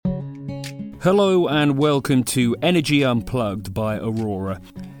Hello and welcome to Energy Unplugged by Aurora.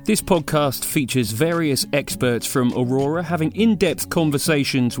 This podcast features various experts from Aurora having in-depth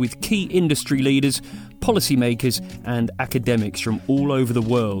conversations with key industry leaders, policymakers and academics from all over the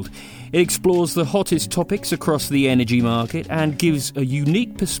world. It explores the hottest topics across the energy market and gives a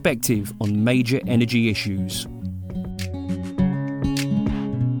unique perspective on major energy issues.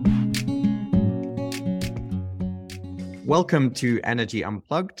 Welcome to Energy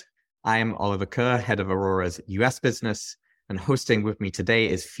Unplugged. I am Oliver Kerr, head of Aurora's US business, and hosting with me today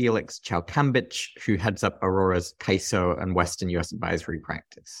is Felix Chalkambich, who heads up Aurora's CAISO and Western US advisory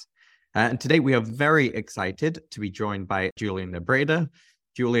practice. And today we are very excited to be joined by Julian Nebreda.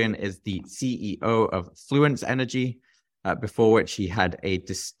 Julian is the CEO of Fluence Energy, before which he had a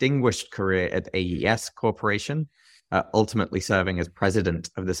distinguished career at AES Corporation, ultimately serving as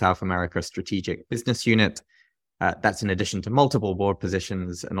president of the South America Strategic Business Unit. That's in addition to multiple board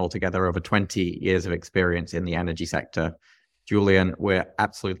positions and altogether over 20 years of experience in the energy sector. Julian, we're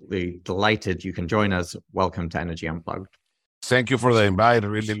absolutely delighted you can join us. Welcome to Energy Unplugged. Thank you for the invite.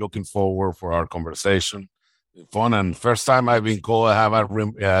 Really looking forward for our conversation. Fun, and first time I've been called, I have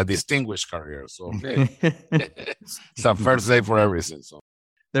a distinguished career. So it's a first day for everything. So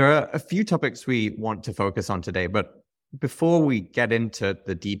there are a few topics we want to focus on today, but before we get into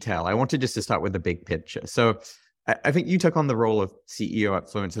the detail, I wanted just to start with the big picture. So I think you took on the role of CEO at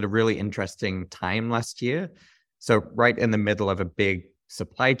Fluence at a really interesting time last year. So right in the middle of a big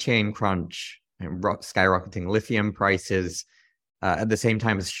supply chain crunch, and skyrocketing lithium prices, at the same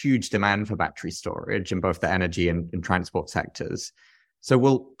time as huge demand for battery storage in both the energy and transport sectors. So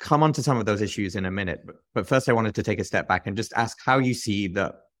we'll come on to some of those issues in a minute. But first, I wanted to take a step back and just ask how you see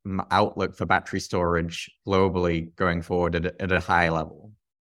the outlook for battery storage globally going forward at a high level.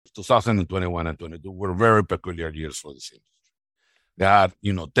 2021 and 22 were very peculiar years for this industry. They had,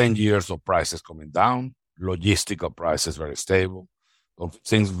 10 years of prices coming down, logistical prices very stable,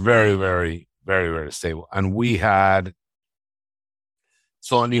 things very, very, very, very stable. And we had,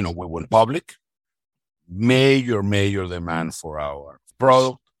 we went public, major demand for our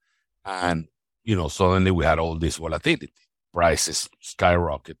product. And, suddenly we had all this volatility, prices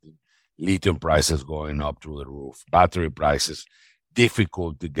skyrocketing, lithium prices going up through the roof, battery prices,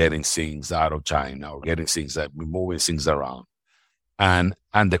 difficulty getting things out of China or getting things moving things around. And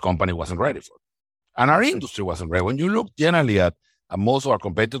the company wasn't ready for it. And our industry wasn't ready. When you look generally at most of our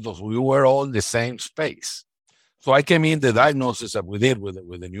competitors, we were all in the same space. So I came in, the diagnosis that we did with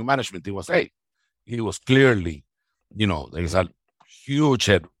the new management team was, it was clearly, there's a huge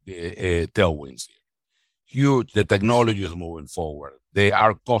tailwinds here. Huge, the technology is moving forward.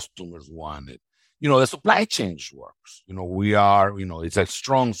 Our customers want it. The supply chain works. It's a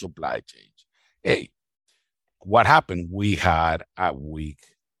strong supply chain. What happened? We had a weak,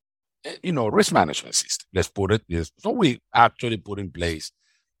 risk management system. Let's put it this. So we actually put in place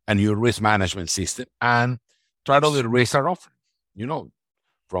a new risk management system and try to raise our offering,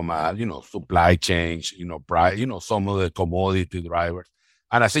 from, supply chain, some of the commodity drivers.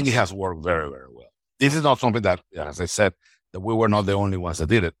 And I think it has worked very, very well. This is not something that, as I said, that we were not the only ones that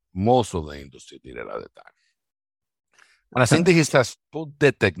did it. Most of the industry did it at the time. And I think this has put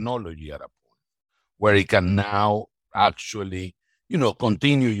the technology at a point where it can now actually,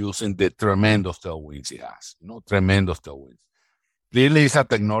 continue using the tremendous tailwinds it has, tremendous tailwinds. Clearly, it's a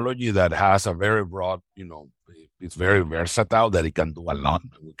technology that has a very broad, it's very versatile, that it can do a lot.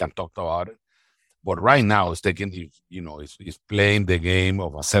 We can talk about it. But right now, it's playing the game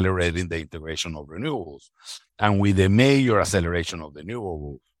of accelerating the integration of renewables. And with the major acceleration of the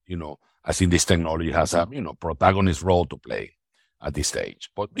renewables, I think this technology has a, protagonist role to play at this stage.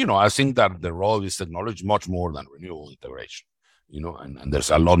 But, I think that the role of this technology is much more than renewable integration, and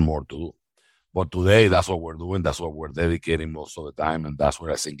there's a lot more to do. But today, that's what we're doing. That's what we're dedicating most of the time. And that's what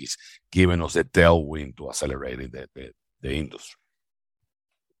I think is giving us a tailwind to accelerating the industry.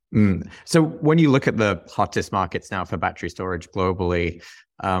 So when you look at the hottest markets now for battery storage globally,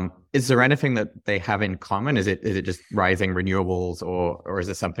 is there anything that they have in common? Is it just rising renewables, or is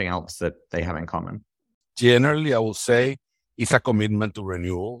there something else that they have in common? Generally, I would say it's a commitment to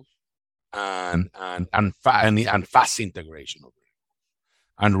renewables and fast integration of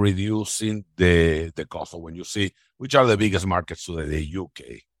renewables and reducing the cost. So when you see which are the biggest markets today, the UK,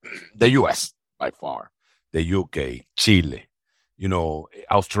 the US by far, the UK, Chile,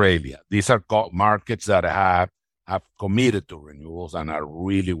 Australia. These are markets that have committed to renewables and are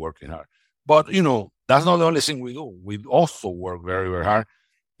really working hard. But, that's not the only thing we do. We also work very, very hard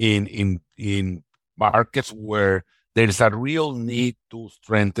in markets where there is a real need to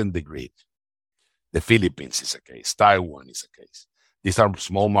strengthen the grid. The Philippines is a case. Taiwan is a case. These are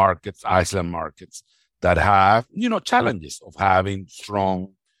small markets, island markets that have, challenges of having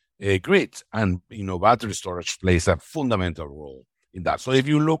strong grids. And, battery storage plays a fundamental role in that. So if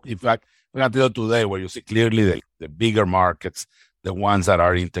you look, in fact, we can tell today where you see clearly the bigger markets, the ones that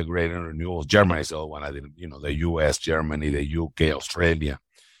are integrated in renewables. Germany is the other one. I didn't, the US, Germany, the UK, Australia,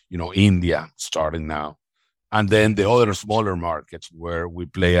 India starting now. And then the other smaller markets where we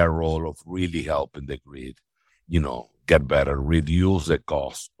play a role of really helping the grid, get better, reduce the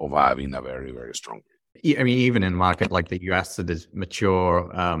cost of having a very, very strong grid. I mean, even in a market like the US that is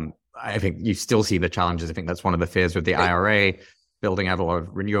mature, I think you still see the challenges. I think that's one of the fears with the IRA, building out a lot of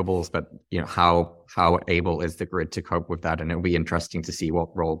renewables, but how able is the grid to cope with that? And it'll be interesting to see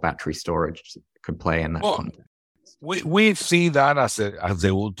what role battery storage could play in that context. We see that as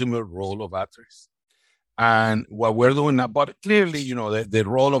the ultimate role of batteries. And what we're doing now, but clearly, the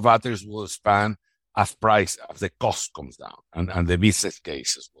role of batteries will expand as the cost comes down and the business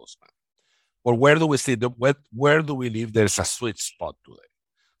cases will expand. But where do we see where do we believe there's a sweet spot today?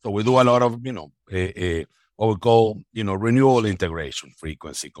 So we do a lot of, what we call, renewable integration,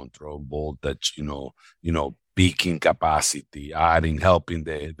 frequency control, voltage, peaking capacity, helping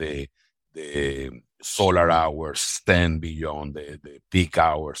the solar hours extend beyond the peak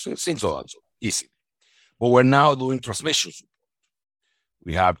hours. So it seems also easy. But we're now doing transmission support.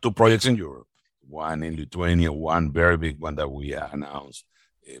 We have 2 projects in Europe, one in Lithuania, one very big one that we announced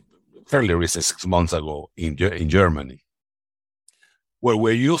fairly recent, 6 months ago in Germany, where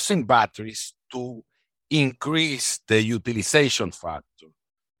we're using batteries to increase the utilization factor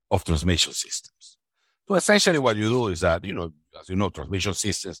of transmission systems. So essentially what you do is that, as you know, transmission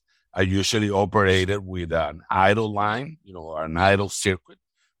systems are usually operated with an idle line, or an idle circuit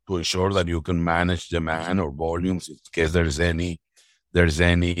to ensure that you can manage demand or volumes in case there's any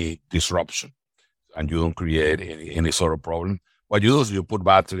disruption and you don't create any sort of problem. What you do is you put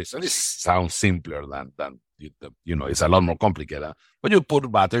batteries, and this sounds simpler than it's a lot more complicated, but you put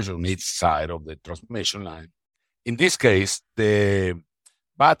batteries on each side of the transmission line. In this case, the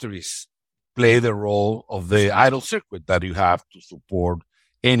batteries play the role of the idle circuit that you have to support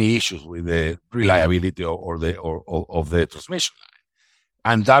any issues with the reliability of the transmission line.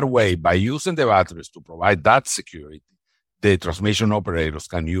 And that way, by using the batteries to provide that security, the transmission operators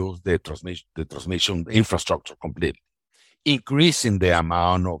can use the transmission infrastructure completely, increasing the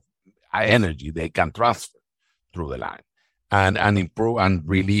amount of energy they can transfer through the line and improve and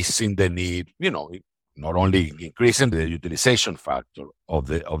releasing the need, not only increasing the utilization factor of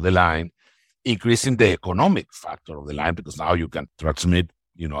the line, increasing the economic factor of the line, because now you can transmit,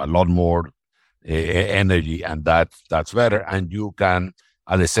 a lot more energy, and that's better. And you can,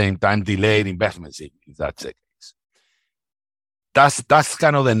 at the same time, delay the investments if that's the case. That's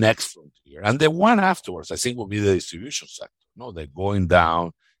kind of the next frontier. And the one afterwards, I think, will be the distribution sector. They're going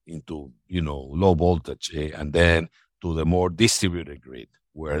down into, low voltage and then to the more distributed grid,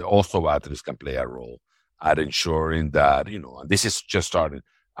 where also batteries can play a role at ensuring that, and this is just starting,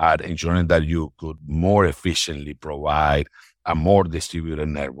 at ensuring that you could more efficiently provide a more distributed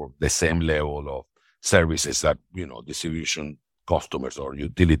network, the same level of services that, distribution customers or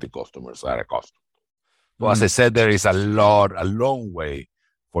utility customers are accustomed to. So as I said, there is a long way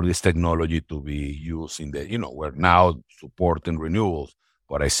for this technology to be used in we're now supporting renewables,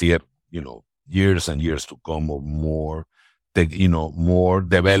 but I see it, years and years to come of more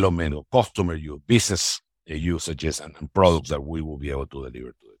development of customer business usages and products that we will be able to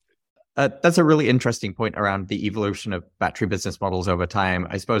deliver to it. That's a really interesting point around the evolution of battery business models over time.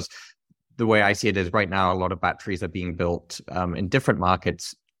 I suppose the way I see it is right now, a lot of batteries are being built in different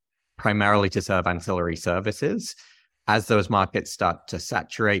markets, primarily to serve ancillary services. As those markets start to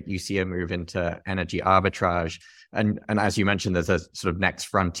saturate, you see a move into energy arbitrage. And as you mentioned, there's a sort of next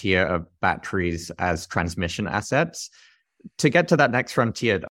frontier of batteries as transmission assets. To get to that next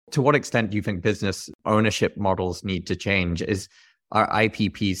frontier, to what extent do you think business ownership models need to change? Are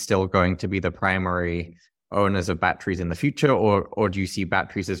IPPs still going to be the primary owners of batteries in the future, or do you see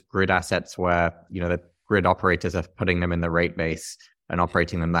batteries as grid assets where, the grid operators are putting them in the rate base and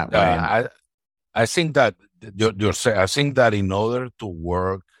operating them that way? I think that I think that in order to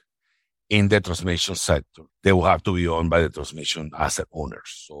work in the transmission sector, they will have to be owned by the transmission asset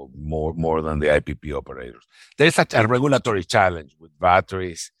owners, so more than the IPP operators. There is a regulatory challenge with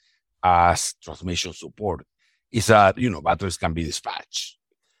batteries as transmission support. Is that, batteries can be dispatched.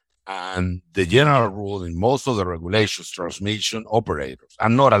 And the general rule in most of the regulations, transmission operators are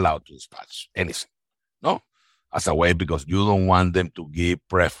not allowed to dispatch anything, as a way, because you don't want them to give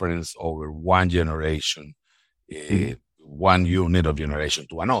preference over one generation, one unit of generation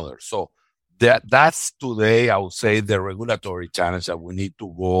to another. So that's today, I would say, the regulatory challenge that we need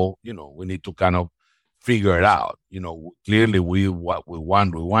to go, we need to kind of figure it out. Clearly we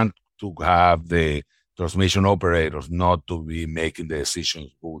want to have the transmission operators not to be making the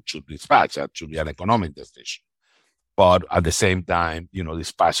decisions who should dispatch. That should be an economic decision. But at the same time,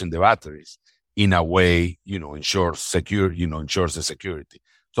 dispatching the batteries in a way, ensures the security.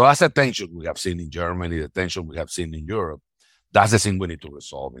 So that's a tension we have seen in Germany, the tension we have seen in Europe. That's the thing we need to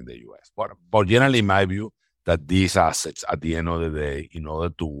resolve in the US. But generally, in my view, that these assets, at the end of the day, in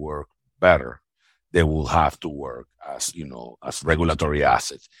order to work better, they will have to work as regulatory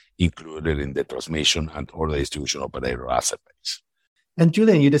assets included in the transmission or the distribution operator asset base. And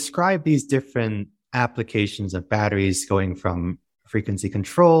Julian, you described these different applications of batteries going from frequency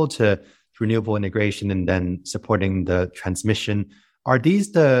control to renewable integration and then supporting the transmission. Are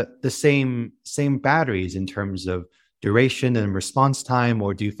these the same batteries in terms of duration and response time,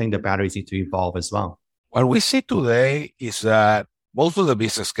 or do you think the batteries need to evolve as well? What we see today is that most of the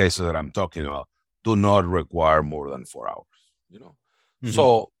business cases that I'm talking about do not require more than 4 hours. Mm-hmm.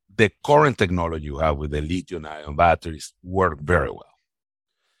 So the current technology you have with the lithium-ion batteries work very well.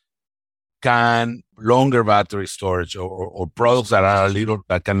 Can longer battery storage or products that are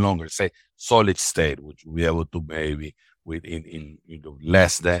that can longer, say solid state, which will be able to maybe with in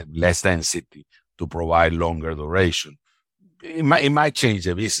less density to provide longer duration, it might change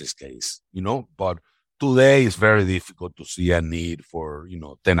the business case, but today it's very difficult to see a need for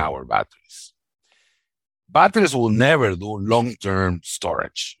 10-hour batteries. Batteries will never do long-term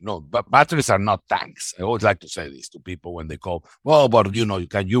storage. But batteries are not tanks. I always like to say this to people when they call, well, but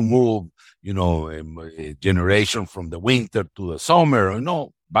can you move a generation from the winter to the summer?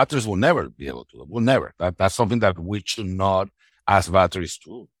 No, batteries will never be able to. Will never. That's something that we should not ask batteries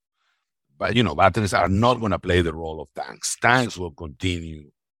to. But batteries are not going to play the role of tanks. Tanks will continue.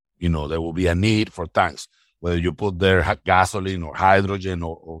 There will be a need for tanks, whether you put there gasoline or hydrogen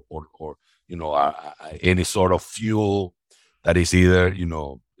or any sort of fuel that is either,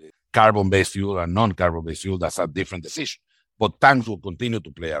 carbon-based fuel or non-carbon-based fuel. That's a different decision. But tanks will continue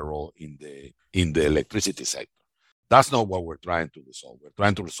to play a role in the electricity sector. That's not what we're trying to resolve. We're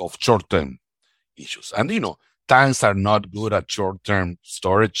trying to resolve short-term issues. And, tanks are not good at short-term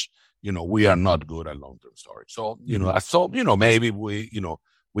storage. We are not good at long-term storage. So, maybe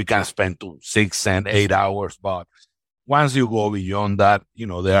we can spend 2, 6, and 8 hours, but once you go beyond that,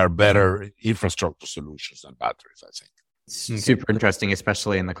 there are better infrastructure solutions than batteries, I think. Super interesting,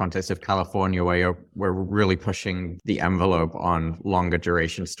 especially in the context of California, where we're really pushing the envelope on longer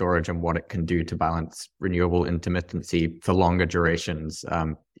duration storage and what it can do to balance renewable intermittency for longer durations,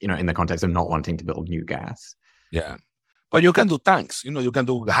 in the context of not wanting to build new gas. Yeah. But you can do tanks, you can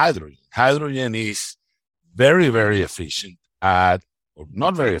do hydrogen. Hydrogen is very, very efficient or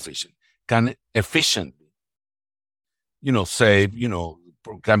not very efficient, can efficiently, save,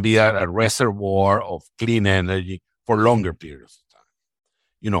 can be a reservoir of clean energy for longer periods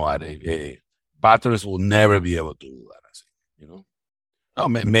of time. Batteries will never be able to do that, I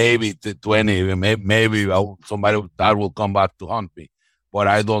think, maybe 20, maybe somebody that will come back to haunt me. But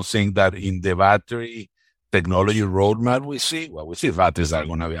I don't think that in the battery technology roadmap we see batteries are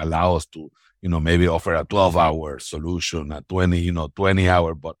going to allow us to, maybe offer a 12-hour solution, a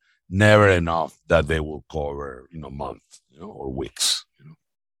 20-hour, but never enough that they will cover, months, or weeks.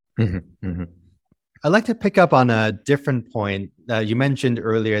 Mm-hmm, mm-hmm. I'd like to pick up on a different point. You mentioned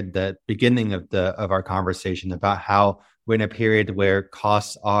earlier at the beginning of our conversation about how we're in a period where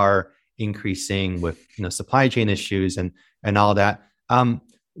costs are increasing with supply chain issues and all that.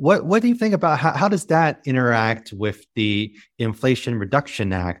 What do you think about how does that interact with the Inflation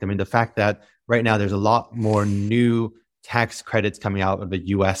Reduction Act? I mean, the fact that right now there's a lot more new tax credits coming out of the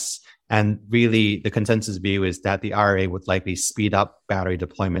US, and really the consensus view is that the IRA would likely speed up battery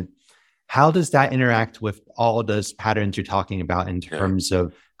deployment. How does that interact with all those patterns you're talking about in terms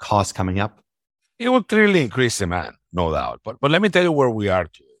of costs coming up? It will clearly increase demand, no doubt. But let me tell you where we are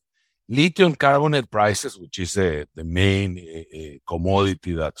today. Lithium carbonate prices, which is the main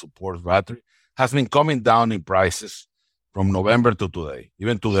commodity that supports battery, has been coming down in prices from November to today.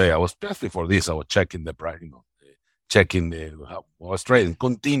 Even today, I was just before this, I was checking the price, I was trading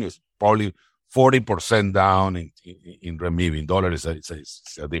continuous, probably 40% down in renminbi. In dollars,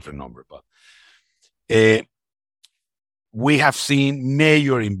 it's a different number. But we have seen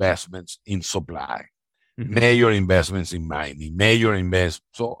major investments in supply, major investments in mining,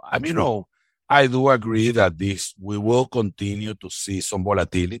 So, I do agree that we will continue to see some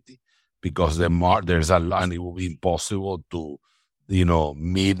volatility because there's a lot, and it will be impossible to,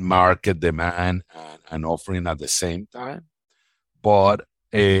 meet market demand and offering at the same time. But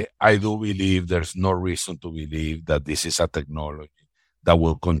I do believe there's no reason to believe that this is a technology that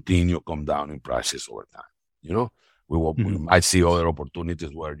will continue to come down in prices over time. You know, we might see other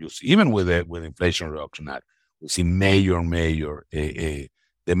opportunities where you see, even with Inflation Reduction Act, we see major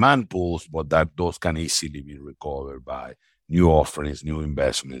demand pools, but that those can easily be recovered by new offerings, new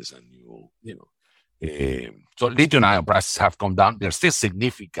investments, and so lithium-ion prices have come down. They're still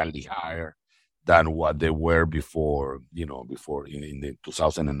significantly higher than what they were before in the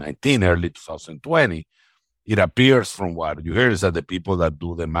 2019, early 2020. It appears from what you hear is that the people that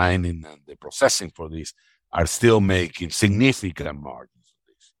do the mining and the processing for this are still making significant margins on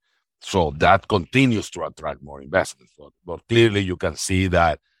this. So that continues to attract more investments. But clearly you can see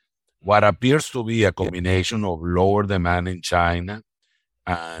that what appears to be a combination of lower demand in China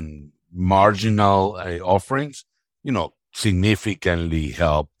and marginal offerings, significantly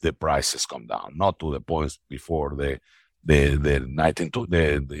help the prices come down, not to the points before the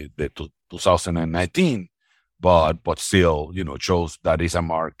 2019, but still, shows that is a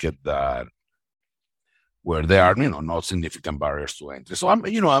market that where there are, no significant barriers to entry. So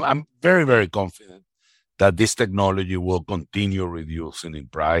I'm very, very confident that this technology will continue reducing in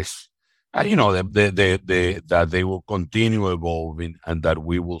price. That they will continue evolving, and that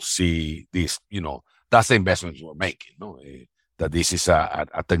we will see this. That's the investments we're making. That this is a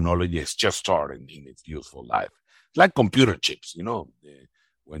technology that's just starting in its useful life. It's like computer chips.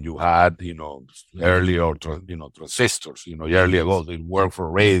 When you had earlier transistors. Years ago they worked for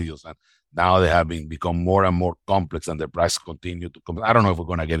radios, and now they have become more and more complex, and the price continue to come. I don't know if we're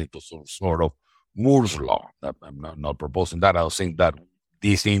going to get into some sort of Moore's law. I'm not proposing that. I was saying that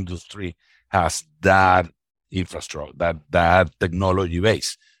this industry has that infrastructure, that technology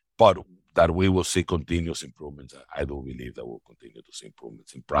base, but that we will see continuous improvements. I do believe that we'll continue to see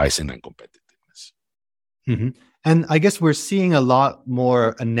improvements in pricing and competitiveness. Mm-hmm. And I guess we're seeing a lot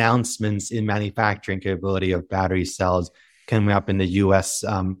more announcements in manufacturing capability of battery cells coming up in the U.S.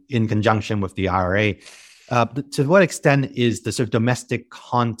 In conjunction with the IRA. To what extent is the sort of domestic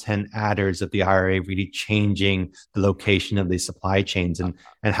content adders of the IRA really changing the location of the supply chains, and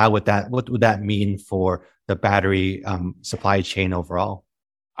what would that mean for the battery supply chain overall?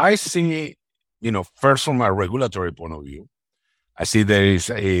 I see, first from a regulatory point of view, I see there is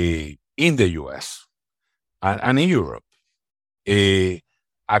in the US and in Europe, a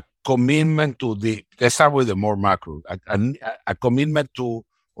commitment to let's start with the more macro, a commitment to,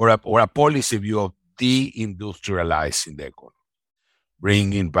 or a policy view of deindustrializing the economy,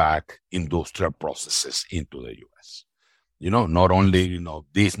 bringing back industrial processes into the U.S. Not only,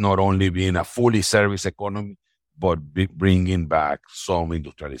 this not only being a fully service economy, but bringing back some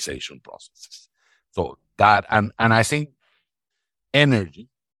industrialization processes. So that, and I think energy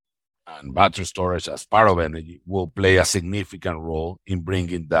and battery storage as part of energy will play a significant role in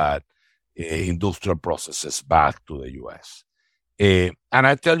bringing that industrial processes back to the U.S. And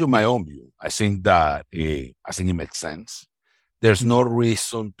I tell you my own view. I think it makes sense. There's no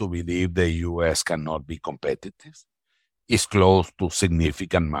reason to believe the U.S. cannot be competitive. It's close to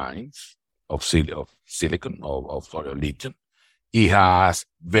significant mines of silicon, of lithium. It has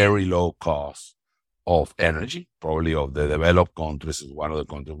very low cost of energy. Probably of the developed countries, is one of the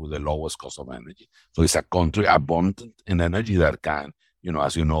countries with the lowest cost of energy. So it's a country abundant in energy that can,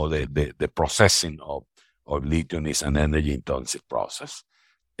 as you know, the processing of lithium is an energy-intensive process.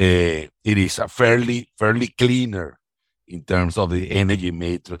 It is a fairly cleaner in terms of the energy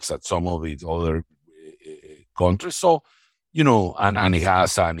matrix at some of these other countries. So, and it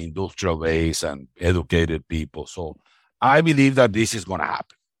has an industrial base and educated people. So I believe that this is going to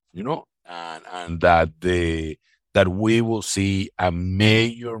happen, and that we will see a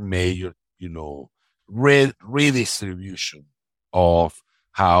major, redistribution of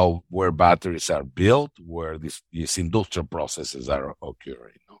where batteries are built, where these industrial processes are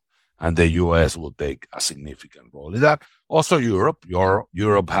occurring, and the U.S. will take a significant role in that. Also, Europe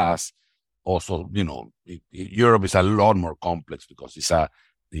has also, Europe is a lot more complex because it's as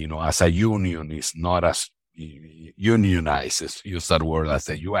a union, it's not as unionized, use that word, as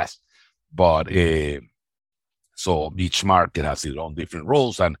the U.S. But so each market has its own different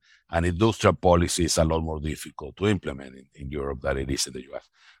rules, and industrial policy is a lot more difficult to implement in Europe than it is in the U.S.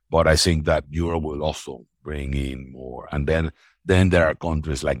 But I think that Europe will also bring in more. And then there are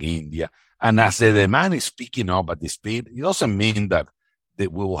countries like India. And as the demand is picking up at the speed, it doesn't mean that we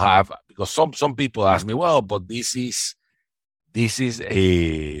will have, because some people ask me, well, but this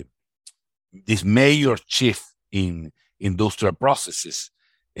major shift in industrial processes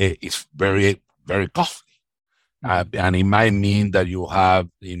is very, very costly. And it might mean that you have,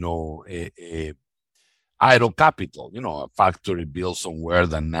 a idle capital, a factory built somewhere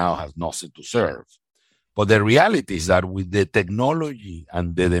that now has nothing to serve. But the reality is that with the technology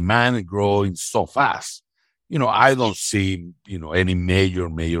and the demand growing so fast, I don't see, any major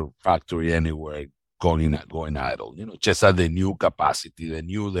factory anywhere going idle. Just at the new capacity, the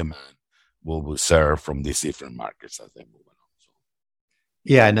new demand will serve from these different markets as they move on. So.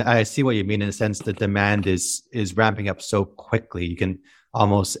 Yeah, and I see what you mean in the sense that demand is ramping up so quickly. You can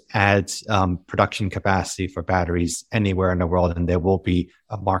almost add production capacity for batteries anywhere in the world, and there will be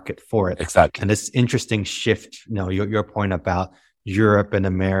a market for it. Exactly. And this interesting shift, your point about Europe and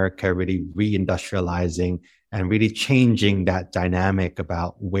America really reindustrializing and really changing that dynamic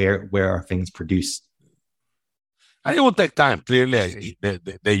about where are things produced. And it will take time. Clearly,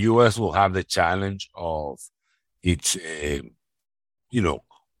 the U.S. will have the challenge of its, I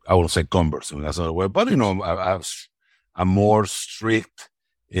won't say cumbersome, that's not a word, but, a more strict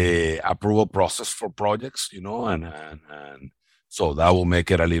approval process for projects, and so that will make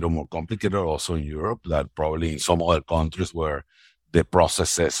it a little more complicated also in Europe, that probably in some other countries where the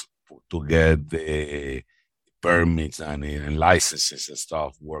processes to get the permits and licenses and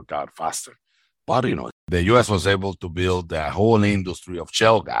stuff work out faster. But, the U.S. was able to build a whole industry of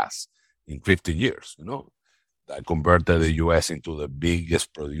shale gas in 50 years, that converted the U.S. into the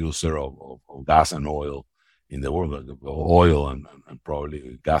biggest producer of gas and oil in the world, oil and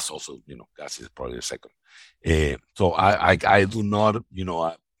probably gas also, gas is probably the second. So I do not,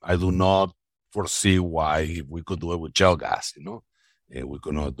 I do not foresee why if we could do it with shale gas, we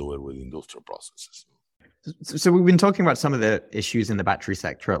could not do it with industrial processes. So we've been talking about some of the issues in the battery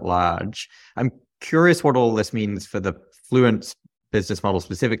sector at large. I'm curious what all this means for the Fluence business model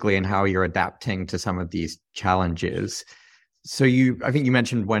specifically and how you're adapting to some of these challenges. So I think you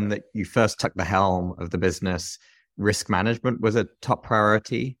mentioned when that you first took the helm of the business, risk management was a top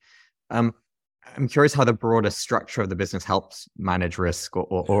priority. I'm curious how the broader structure of the business helps manage risk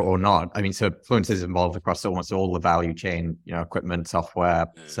or not. I mean, so Fluence is involved across almost all the value chain, equipment, software,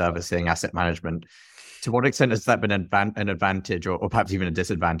 servicing, asset management. To what extent has that been an advantage or perhaps even a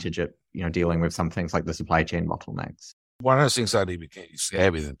disadvantage at, dealing with some things like the supply chain bottlenecks? One of the things that is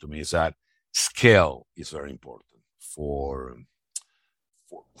evident to me is that scale is very important for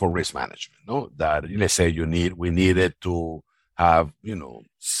risk management. No, that let's say we needed to have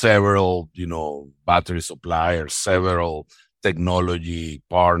several battery suppliers, several technology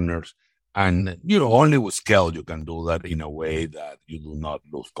partners, and only with scale you can do that in a way that you do not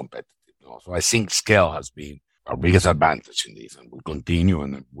lose competitive. So I think scale has been our biggest advantage in this, and will continue.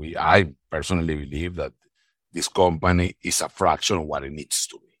 And I personally believe that this company is a fraction of what it needs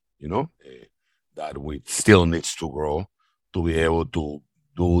to be. That we still needs to grow to be able to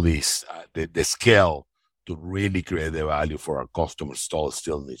do this. The scale to really create the value for our customers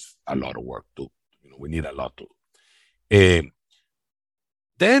still needs a lot of work to. We need a lot to.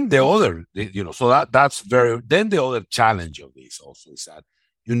 Then the other, so that's very. Then the other challenge of this also is that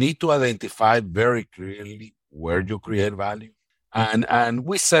you need to identify very clearly where you create value. And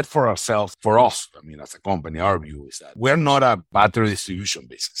we set for ourselves, for us, as a company, our view is that we're not a battery distribution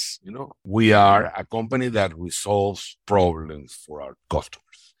business. We are a company that resolves problems for our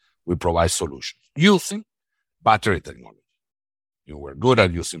customers. We provide solutions using battery technology. We're good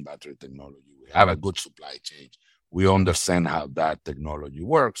at using battery technology. We have a good supply chain. We understand how that technology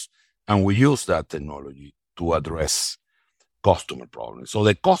works, and we use that technology to address customer problems. So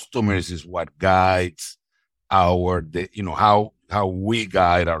the customers is what guides how we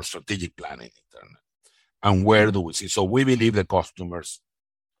guide our strategic planning internally. And where do we see? So we believe the customers,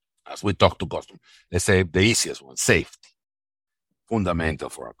 as we talk to customers, let's say the easiest one, safety, fundamental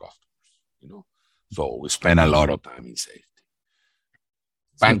for our customers. So we spend a lot of time in safety.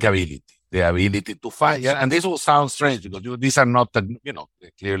 Bankability, the ability to find, and this will sound strange because these are not,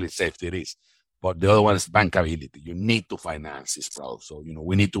 clearly safety it is. But the other one is bankability. You need to finance this product. So,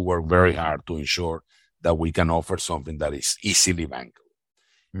 we need to work very hard to ensure that we can offer something that is easily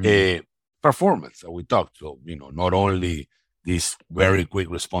bankable. Performance that we talked to, not only these very quick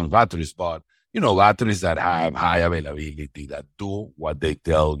response batteries, but, batteries that have high availability, that do what they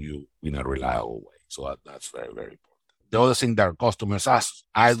tell you in a reliable way. So that's very, very important. The other thing that our customers ask,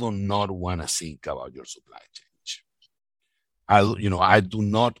 I do not want to think about your supply chain. I do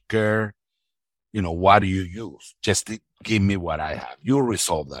not care, what do you use? Just give me what I have. You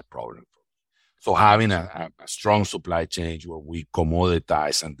resolve that problem. So having a strong supply chain where we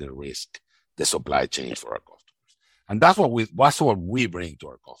commoditize and de-risk the supply chain for our customers. And that's what we bring to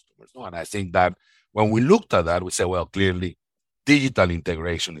our customers. And I think that when we looked at that, we said, well, clearly, digital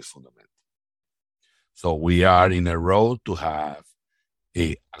integration is fundamental. So we are in a road to have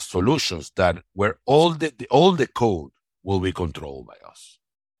solutions that where all the code will be controlled by us.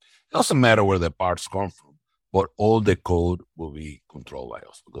 It doesn't matter where the parts come from, but all the code will be controlled by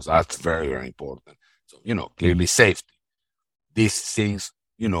us because that's very, very important. So, clearly safety. These things,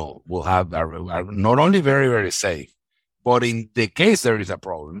 will have are not only very, very safe, but in the case there is a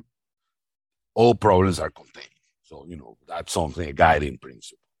problem, all problems are contained. So, that's something, a guiding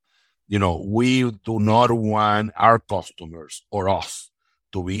principle. We do not want our customers or us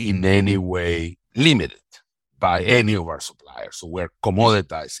to be in any way limited by any of our suppliers. So we're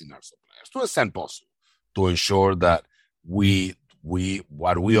commoditizing our suppliers to the extent possible to ensure that what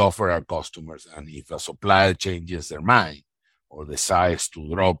we offer our customers, and if a supplier changes their mind or decides to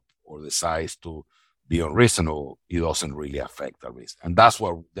drop or decides to be unreasonable, it doesn't really affect our business. And that's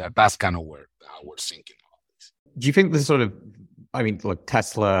kind of how we're thinking about this. Do you think this look,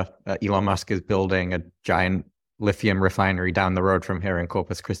 Tesla, Elon Musk is building a giant lithium refinery down the road from here in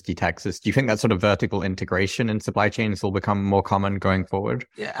Corpus Christi, Texas. Do you think that sort of vertical integration in supply chains will become more common going forward?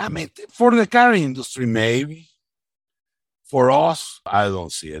 Yeah, for the car industry, maybe. For us, I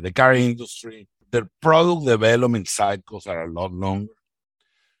don't see it. The car industry, their product development cycles are a lot longer.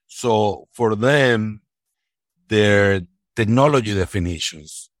 So for them, their technology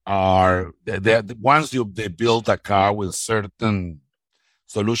definitions are, once they build a car with certain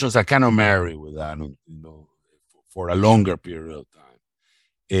solutions, I cannot marry with that, for a longer period of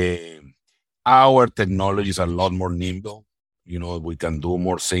time. Our technologies are a lot more nimble. We can do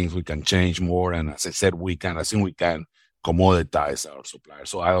more things, we can change more. And as I said, I think we can commoditize our suppliers.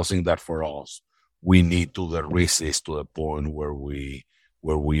 So I don't think that for us, we need to resist to the point where we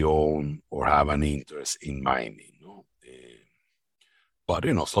own or have an interest in mining. But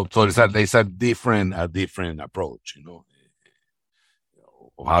so it's a different approach.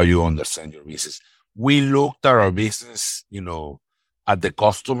 How you understand your business. We looked at our business, at the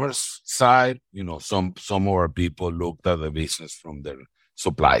customer's side. Some of our people looked at the business from their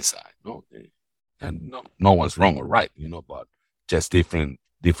supply side. And no one's wrong or right, but just different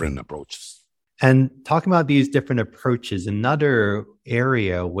approaches. And talking about these different approaches, another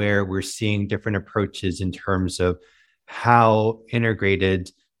area where we're seeing different approaches in terms of how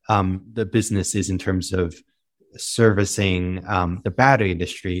integrated the business is in terms of servicing the battery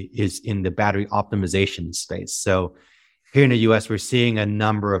industry is in the battery optimization space. So here in the US, we're seeing a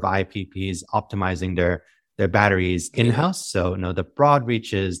number of IPPs optimizing their batteries in-house. So, the broad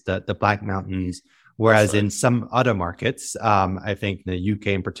reaches, the Black Mountains, whereas in some other markets, I think in the UK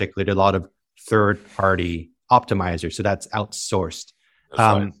in particular, there are a lot of third-party optimizers. So that's outsourced.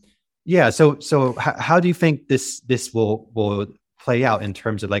 Right. Yeah. So how do you think this will play out in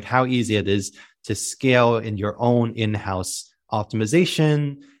terms of like how easy it is to scale in your own in-house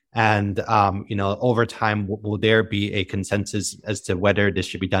optimization? And, over time, will there be a consensus as to whether this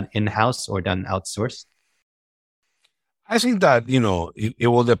should be done in-house or done outsourced? I think that, it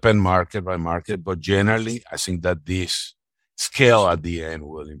will depend market by market, but generally, I think that this scale at the end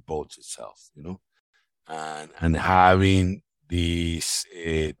will impose itself, and having these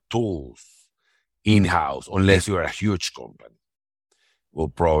tools in-house, unless you're a huge company, will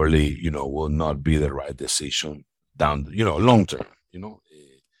probably, will not be the right decision down, long term,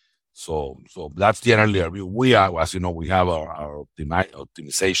 So that's generally our view. We are, as you know, we have our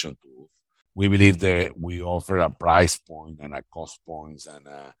optimization tools. We believe that we offer a price point and a cost points and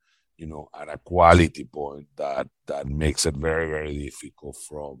at a quality point that makes it very, very difficult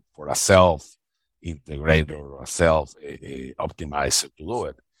for a self-integrator or a self-optimizer to do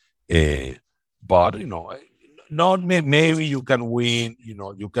it. But, not maybe you can win,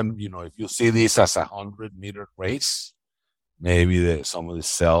 if you see this as a 100-meter race, maybe some of the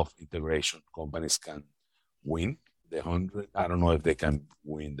self-integration companies can win the 100. I don't know if they can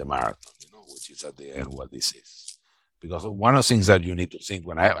win the marathon, which is at the end what this is. Because one of the things that you need to think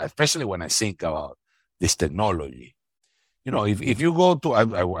especially when I think about this technology, if you go to,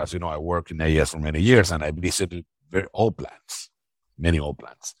 as you know, I worked in AES for many years and I visited many oil plants,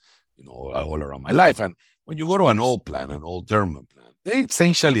 all around my life. And when you go to an old plant, an old thermal plant,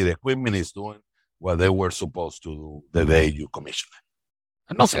 essentially the equipment is doing what they were supposed to do the day you commission it.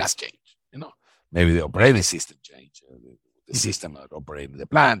 And nothing has changed, Maybe the operating system changed, the system that operating the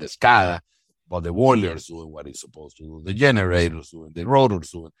plant, the SCADA, but the boiler is doing what it's supposed to do, the generators doing, the rotors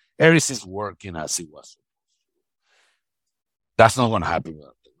doing, everything's working as it was supposed to. That's not going to happen with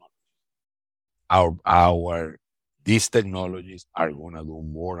our technology. These technologies are going to do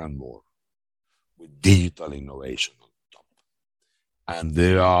more and more with digital innovation on top. And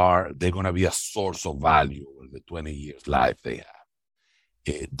they're going to be a source of value over the 20 years life they have.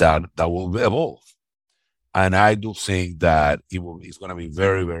 That will evolve. And I do think that it's going to be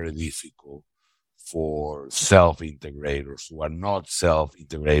very, very difficult for self-integrators who are not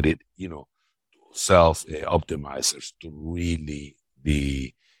self-integrated, self-optimizers to really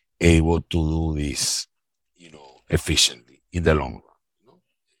be able to do this, efficiently in the long run.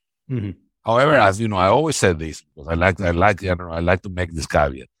 Mm-hmm. However, as you know, I always said this because I like to make this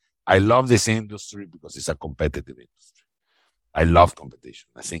caveat. I love this industry because it's a competitive industry. I love competition.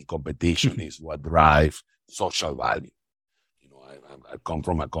 I think competition is what drives social value. I come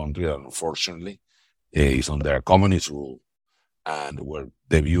from a country that unfortunately is under a communist rule, and where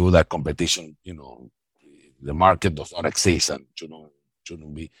they view that competition, the market does not exist and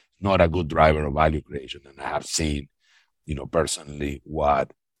shouldn't be not a good driver of value creation. And I have seen, personally,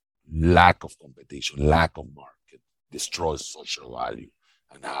 what lack of competition, lack of market destroys social value,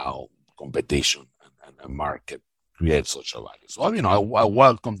 and how competition and a market creates social value. So, I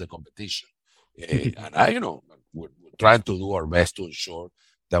welcome the competition. And we're trying to do our best to ensure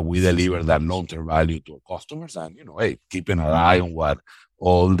that we deliver that long-term value to our customers, and keeping an eye on what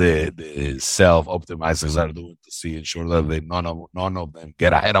all the self-optimizers are doing to ensure that none of them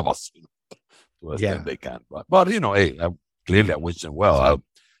get ahead of us to the extent they can. But clearly I wish them well.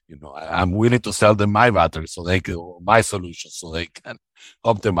 I'm willing to sell them my battery my solution so they can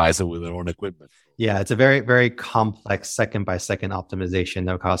optimize it with their own equipment. Yeah, it's a very, very complex second-by-second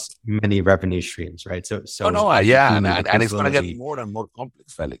optimization across many revenue streams, right? So and it's going to get more and more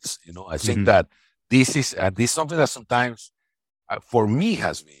complex, Felix. I think that this is something that sometimes, for me,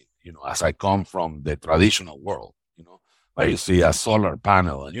 has been, as I come from the traditional world, where you see a solar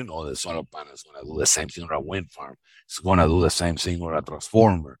panel, and the solar panel is going to do the same thing on a wind farm. It's going to do the same thing on a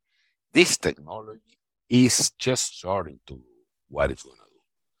transformer. This technology is just starting to do what it's going to do.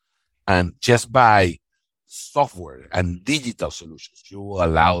 And just by software and digital solutions, you will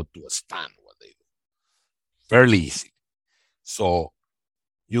allow it to expand what they do. Fairly easy. So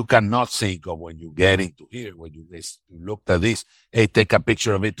you cannot think of when you get into here, when you looked at this, hey, take a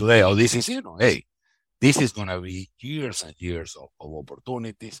picture of it today. Oh, this is, this is going to be years and years of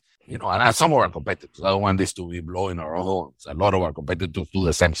opportunities, and some of our competitors, I don't want this to be blowing our own horns. A lot of our competitors do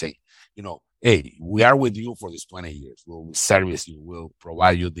the same thing. Hey, we are with you for these 20 years. We'll service you. We'll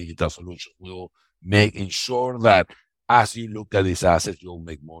provide you digital solutions. We'll ensure that as you look at these assets, you'll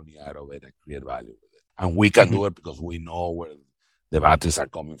make money out of it and create value with it. And we can do it because we know where the batteries are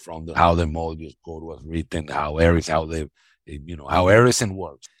coming from, how the modules code was written, how everything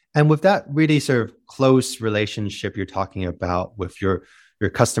works. And with that really sort of close relationship you're talking about with your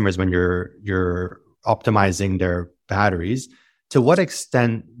customers when you're optimizing their batteries, to what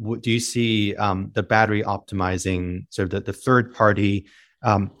extent do you see the battery optimizing, sort of the third party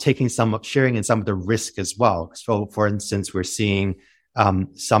sharing in some of the risk as well? So, for instance, we're seeing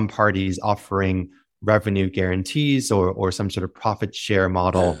some parties offering revenue guarantees or some sort of profit share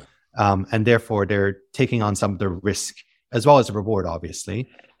model, and therefore they're taking on some of the risk as well as the reward, obviously.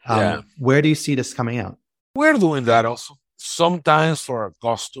 Where do you see this coming out? We're doing that also. Sometimes for our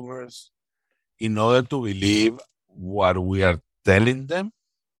customers, in order to believe what we are telling them,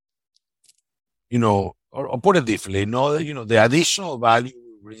 or put it differently, the additional value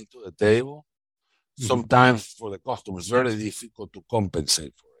we bring to the table, sometimes for the customers, it's very difficult to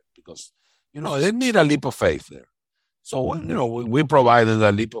compensate for it because, they need a leap of faith there. So, we provided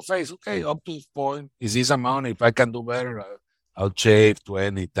a leap of faith. Okay, up to this point, is this amount? If I can do better, I'll shave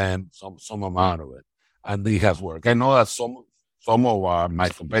 20, 10, some amount of it. And it has worked. I know that some of my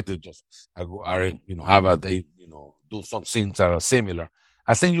competitors do some things that are similar.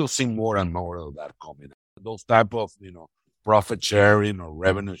 I think you'll see more and more of that coming. Those type of, profit sharing or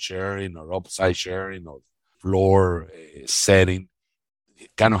revenue sharing or upside sharing or floor setting,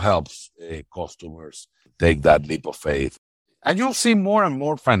 it kind of helps customers take that leap of faith. And you'll see more and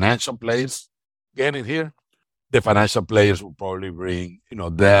more financial players getting here. The financial players will probably bring,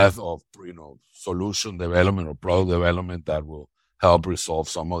 depth of, solution development or product development that will help resolve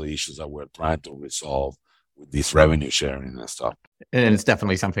some of the issues that we're trying to resolve with this revenue sharing and stuff. And it's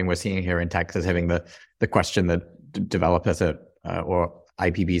definitely something we're seeing here in Texas, having the question that developers or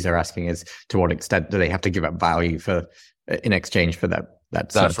IPBs are asking is, to what extent do they have to give up value in exchange for that?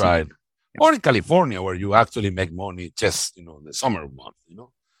 That's right. Yeah. Or in California, where you actually make money just, the summer month,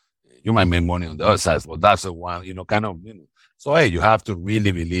 You might make money on the other side, but that's the one, So, hey, you have to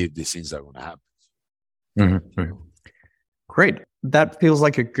really believe these things are going to happen. Mm-hmm. Great. That feels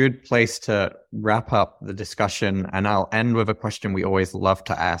like a good place to wrap up the discussion. And I'll end with a question we always love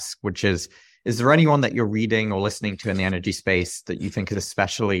to ask, which is there anyone that you're reading or listening to in the energy space that you think is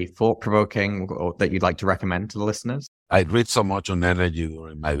especially thought-provoking or that you'd like to recommend to the listeners? I read so much on energy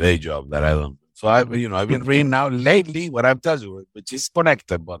during my day job that I don't So I've been reading now lately what I've told you, which is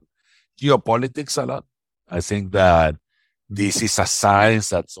connected, but geopolitics a lot. I think that this is a sign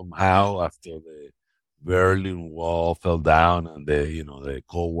that somehow after the Berlin Wall fell down and the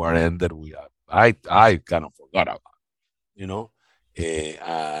Cold War ended, I kind of forgot about it,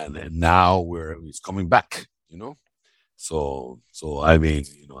 and now it's coming back, So I mean,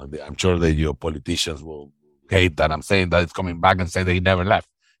 I'm sure the geopoliticians will hate that I'm saying that it's coming back and say they never left.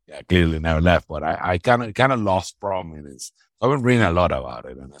 Yeah, clearly never left, but I kind of lost prominence. So I've been reading a lot about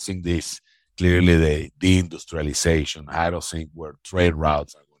it, and I think this clearly the deindustrialization, how to think where trade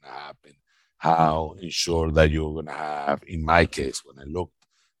routes are going to happen, how ensure that you're going to have, in my case, when I look,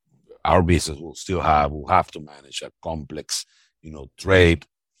 our business will have to manage a complex, trade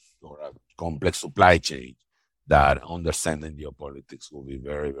or a complex supply chain. That understanding geopolitics will be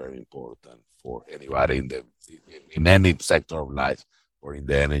very, very important for anybody in any sector of life or in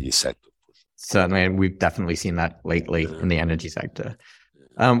the energy sector. Certainly, and we've definitely seen that lately in the energy sector.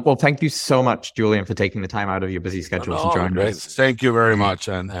 Well, thank you so much, Julian, for taking the time out of your busy schedule to join us. Thank you very much,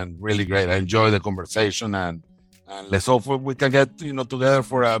 and really great. I enjoy the conversation, and let's hope we can get together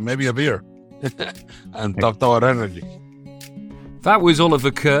for maybe a beer and talk about energy. That was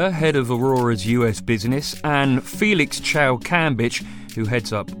Oliver Kerr, head of Aurora's US business, and Felix Chow-Cambich, who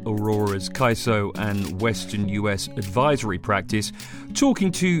heads up Aurora's CAISO and Western US advisory practice,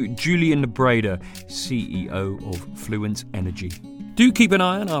 talking to Julian Nebreda, CEO of Fluence Energy. Do keep an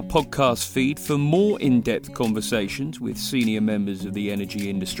eye on our podcast feed for more in-depth conversations with senior members of the energy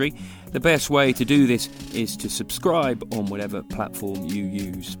industry. The best way to do this is to subscribe on whatever platform you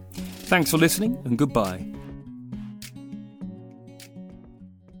use. Thanks for listening, and goodbye.